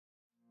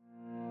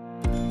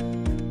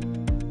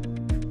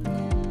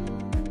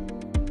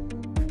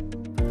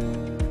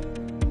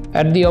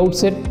At the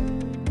outset,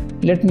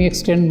 let me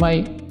extend my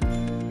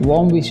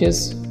warm wishes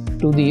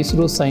to the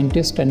ISRO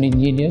scientists and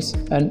engineers,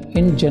 and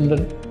in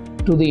general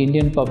to the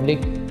Indian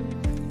public,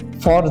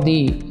 for the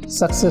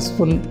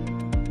successful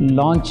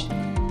launch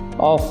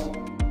of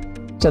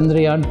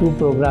Chandrayaan 2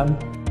 program.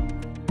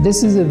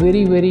 This is a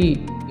very,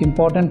 very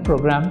important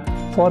program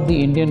for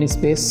the Indian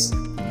Space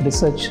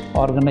Research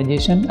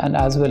Organization and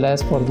as well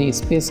as for the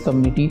space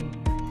community,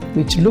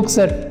 which looks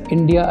at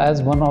India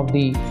as one of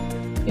the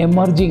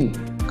emerging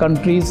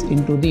countries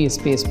into the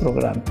space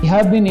program. We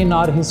have been in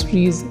our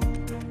histories,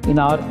 in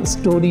our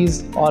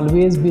stories,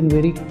 always been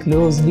very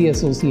closely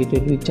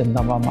associated with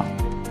Chandrayaan.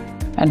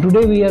 And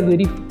today we are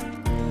very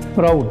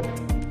proud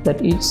that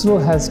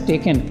ISRO has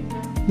taken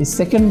the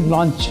second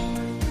launch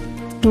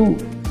to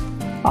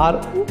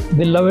our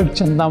beloved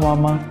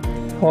Chandrayaan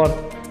for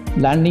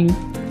landing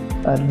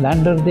a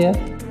lander there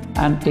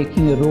and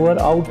taking a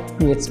rover out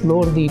to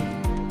explore the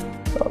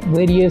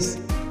various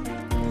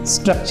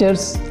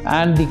structures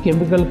and the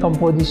chemical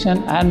composition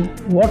and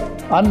what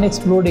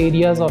unexplored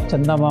areas of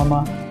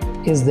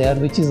Chandrayaan is there,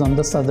 which is on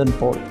the southern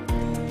pole.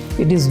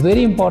 It is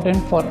very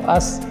important for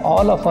us,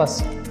 all of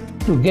us,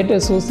 to get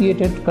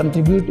associated,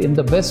 contribute in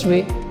the best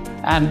way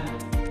and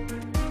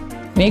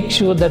make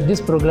sure that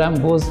this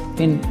program goes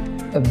in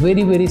a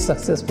very, very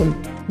successful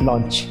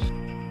launch.